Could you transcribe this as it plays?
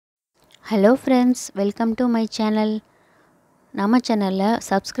Hello friends, welcome to my channel. நம்ம சேனலை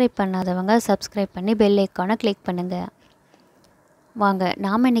subscribe பண்ணாதவங்க சப்ஸ்கிரைப் பண்ணி பெல் ஐக்கானை கிளிக் பண்ணுங்க. வாங்க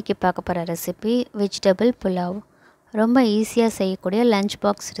நாம இன்னைக்கு பார்க்க போற ரெசிபி வெஜிடபிள் புலாவ். ரொம்ப ஈஸியா செய்யக்கூடிய லஞ்ச்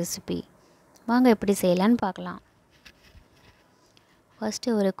பாக்ஸ் ரெசிபி. வாங்க எப்படி செய்யலாம்னு பார்க்கலாம். ஃபர்ஸ்ட்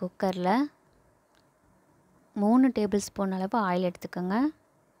ஒரு குக்கர்ல 3 டேபிள் ஸ்பூன் அளவு ஆயில் எடுத்துக்கங்க.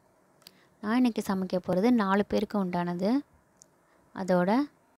 நான் இன்னைக்கு சமைக்க போறது 4 பேருக்கு உண்டானது. அதோட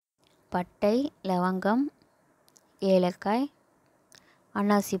பட்டை, லவங்கம், ஏலக்காய்,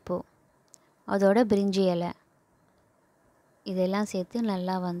 அன்னாசிப்பூ, அதோட பிரிஞ்சி இலை இதெல்லாம் சேர்த்து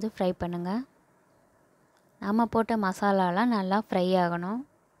நல்லா ஃப்ரை பண்ணுங்க. நம்ம போட்ட மசாலாலாம் நல்லா ஃப்ரை ஆகணும்.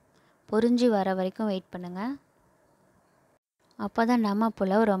 பொரிஞ்சு வர வரைக்கும் வெயிட் பண்ணுங்க. அப்போ தான் நம்ம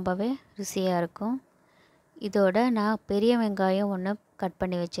புலாவ் ரொம்பவே ருசியாக இருக்கும். இதோட நான் பெரிய வெங்காயம் 1 கட்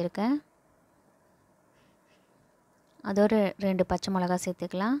பண்ணி வச்சுருக்கேன். அதோட 2 பச்சை மிளகாய்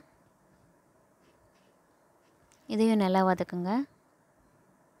சேர்த்துக்கலாம். இதையும் நல்லா வதக்குங்க.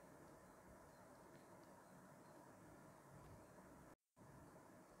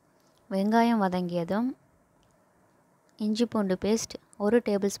 வெங்காயம் வதங்கியதும் இஞ்சி பூண்டு பேஸ்ட் 1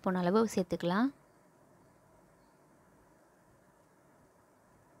 டேபிள் ஸ்பூன் அளவு சேர்த்துக்கலாம்.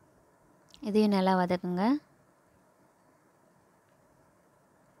 இதையும் நல்லா வதக்குங்க.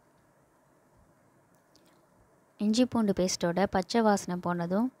 இஞ்சி பூண்டு பேஸ்ட்டோட பச்சை வாசனை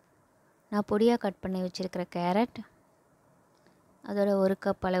போனதும் நான் பொடியாக கட் பண்ணி வச்சுருக்கிற கேரட், அதோட 1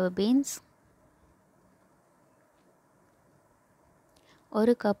 கப் அளவு பீன்ஸ்,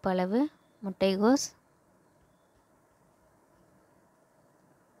 1 கப் அளவு முட்டைகோஸ்,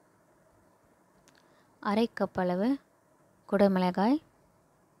 1/2 கப் அளவு குடமிளகாய்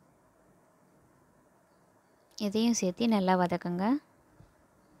இதையும் சேர்த்து நல்லா வதக்குங்க.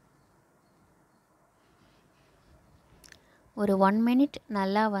 ஒரு 1 மினிட்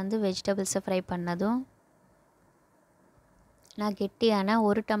நல்லா வெஜிடபிள்ஸை ஃப்ரை பண்ணதும் நான் கெட்டியான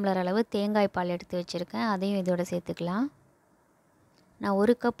 1 டம்ளர் அளவு தேங்காய் பால் எடுத்து வச்சுருக்கேன். அதையும் இதோட சேர்த்துக்கலாம். நான்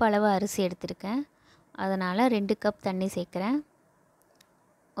 1 கப் அளவு அரிசி எடுத்திருக்கேன். அதனால் 2 கப் தண்ணி சேர்க்குறேன்.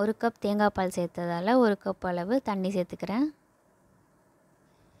 1 கப் தேங்காய் பால் சேர்த்ததால் 1 கப் அளவு தண்ணி சேர்த்துக்கிறேன்.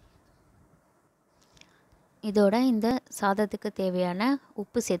 இதோட இந்த சாதத்துக்கு தேவையான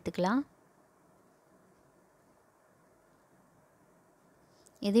உப்பு சேர்த்துக்கலாம்.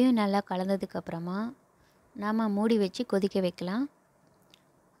 இதையும் நல்லா கலந்ததுக்கப்புறமா நாம் மூடி வச்சு கொதிக்க வைக்கலாம்.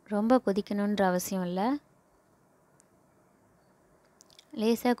 ரொம்ப கொதிக்கணுன்ற அவசியம் இல்லை.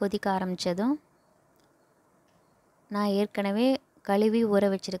 லேசாக கொதிக்க ஆரம்பித்ததும் நான் ஏற்கனவே கழுவி ஊற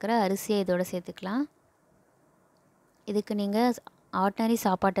வச்சுருக்கிற அரிசியை இதோட சேர்த்துக்கலாம். இதுக்கு நீங்கள் ஆர்டினரி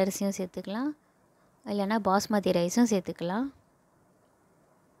சாப்பாட்டு அரிசியும் சேர்த்துக்கலாம், இல்லைன்னா பாஸ்மதி ரைஸும் சேர்த்துக்கலாம்.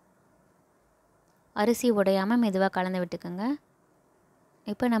 அரிசி உடையாமல் மெதுவாக கலந்து விட்டுக்கோங்க.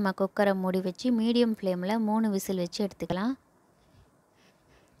 இப்போ நம்ம குக்கரை மூடி வச்சு மீடியம் ஃப்ளேமில் 3 விசில் வச்சு எடுத்துக்கலாம்.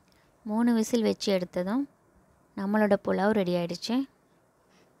 3 விசில் வச்சு எடுத்ததும் நம்மளோட புலாவ் ரெடி ஆயிடுச்சு.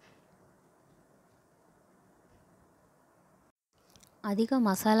 அதிக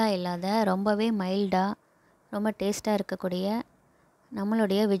மசாலா இல்லாத ரொம்பவே மைல்டாக ரொம்ப டேஸ்ட்டாக இருக்கக்கூடிய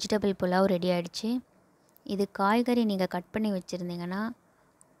நம்மளுடைய வெஜிடபிள் புலாவ் ரெடி ஆயிடுச்சு. இது காய்கறி நீங்கள் கட் பண்ணி வச்சுருந்தீங்கன்னா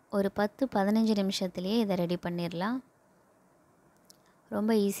ஒரு 10-15 நிமிஷத்துலேயே இதை ரெடி பண்ணிடலாம்.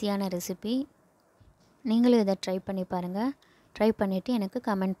 ரொம்ப ஈஸியான ரெசிபி. நீங்களும் இதை ட்ரை பண்ணி பாருங்கள். ட்ரை பண்ணிவிட்டு எனக்கு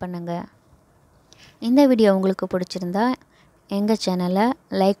கமெண்ட் பண்ணுங்கள். இந்த வீடியோ உங்களுக்கு பிடிச்சிருந்தா எங்கள் சேனலை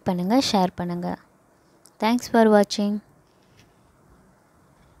லைக் பண்ணுங்கள், ஷேர் பண்ணுங்கள். தேங்க்ஸ் ஃபார் வாட்சிங்.